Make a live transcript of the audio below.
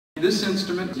This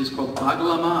instrument is called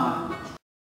baglama.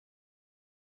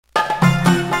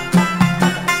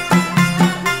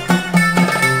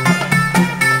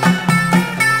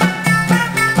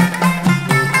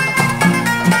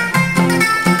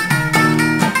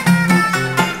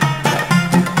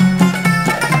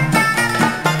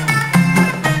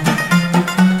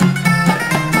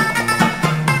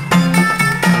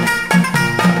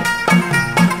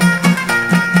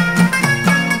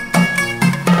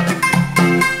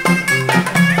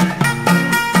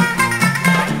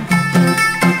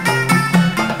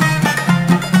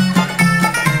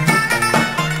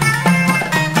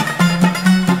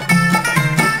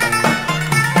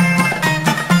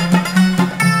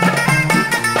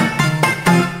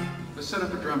 Set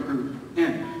up a drum group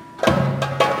and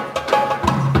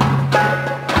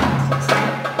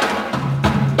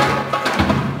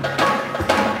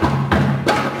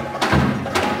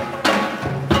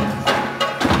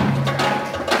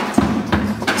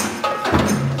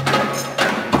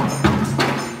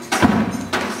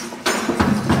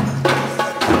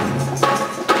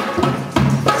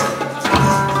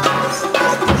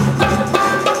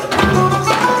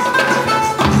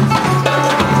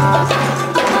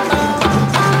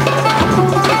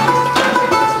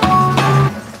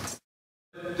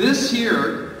this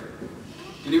here,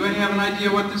 anybody have an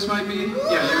idea what this might be?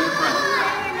 Yeah, you're in front.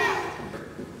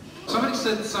 Somebody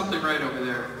said something right over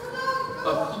there.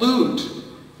 A flute.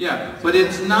 Yeah, but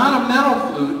it's not a metal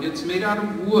flute. It's made out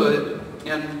of wood,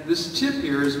 and this tip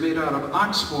here is made out of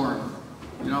ox horn.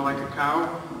 You know, like a cow.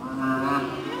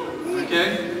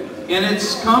 Okay? And it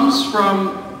comes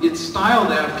from, it's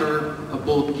styled after a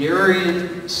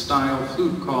Bulgarian style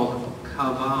flute called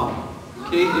kaval.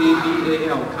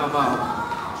 K-A-V-A-L, kaval.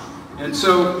 And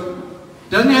so, it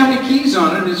doesn't have any keys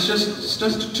on it, it's just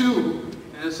a tube,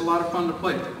 and it's a lot of fun to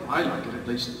play. I like it, at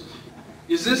least.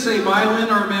 Is this a violin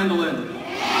or a mandolin?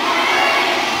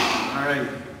 All right.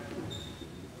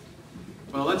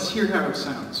 Well, let's hear how it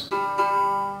sounds.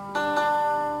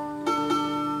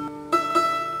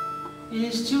 It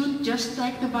is tuned just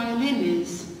like the violin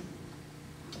is.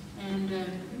 And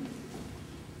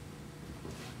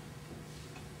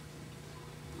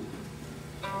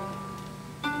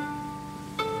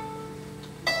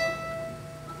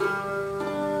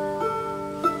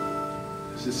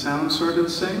Does it sound sort of the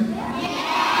same?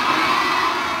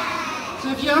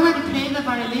 so if you already play the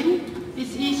violin,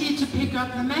 it's easy to pick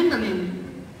up the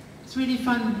mandolin. It's really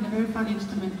fun, a very fun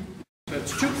instrument. So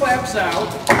it's 2 claps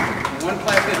out and 1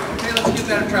 clap in. Okay, let's give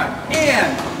that a try.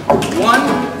 And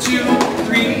 1, 2,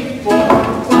 3, 4,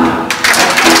 5.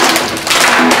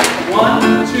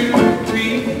 1, 2,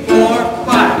 3, 4,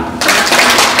 5.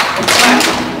 Clap.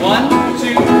 1,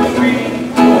 2, 3,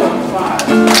 4, 5.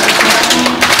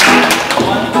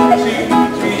 1, 2,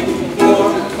 3,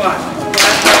 4, 5.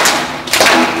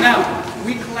 Now,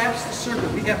 we collapse the circle.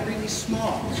 We got really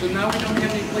small. So now we don't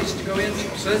have any place to go into.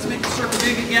 So let's make the circle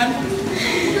big again.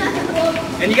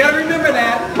 And you got to remember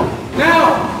that.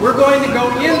 Now, we're going to go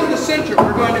into the center.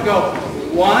 We're going to go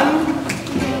 1,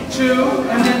 2,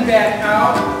 and then back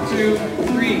out, 2,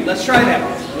 3. Let's try that.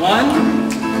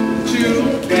 1,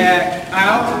 2, back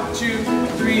out, 2,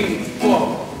 3,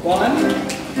 4. 1,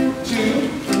 2,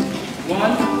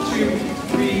 1, 2,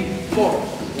 3, 4.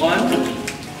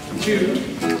 1, 2,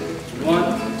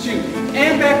 1, 2.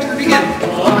 And back to the beginning.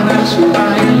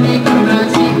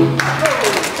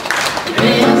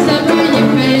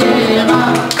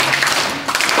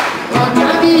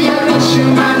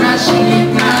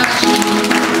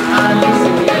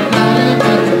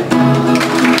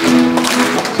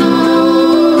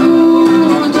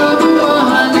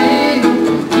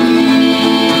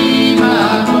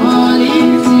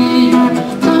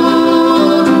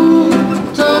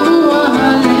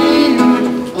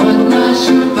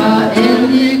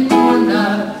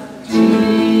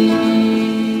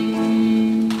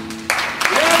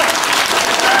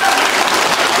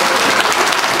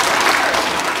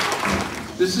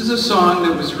 This is a song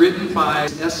that was written by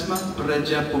Esma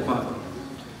Brejepova.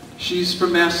 She's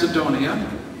from Macedonia.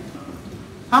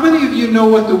 How many of you know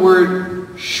what the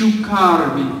word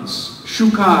shukar means?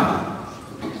 Shukar.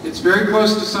 It's very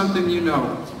close to something you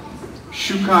know.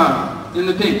 Shukar. In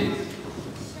the pink.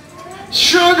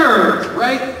 Sugar!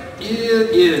 Right?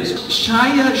 It is.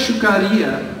 Shaya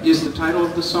Shukaria is the title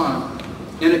of the song.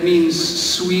 And it means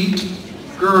sweet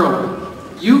girl.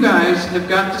 You guys have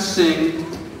got to sing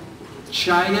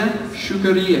Chaya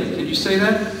Shukaria. Can you say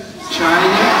that?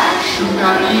 Chaya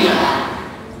Shukaria.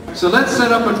 So let's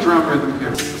set up a drum rhythm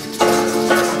here.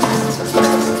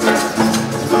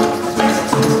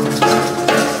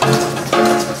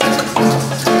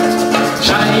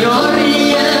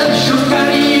 Chayoria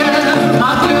Shukaria.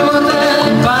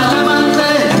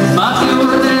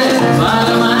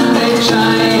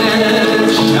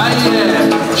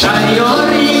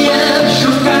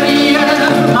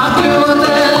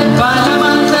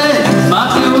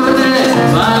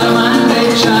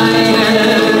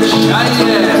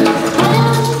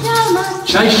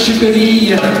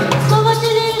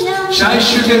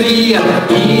 शुक्रिया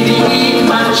Eid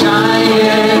man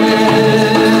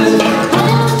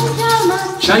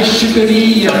Shai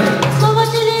shukriya,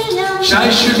 shai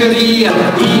shukriya,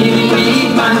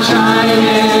 eid man.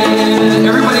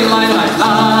 Everybody line up.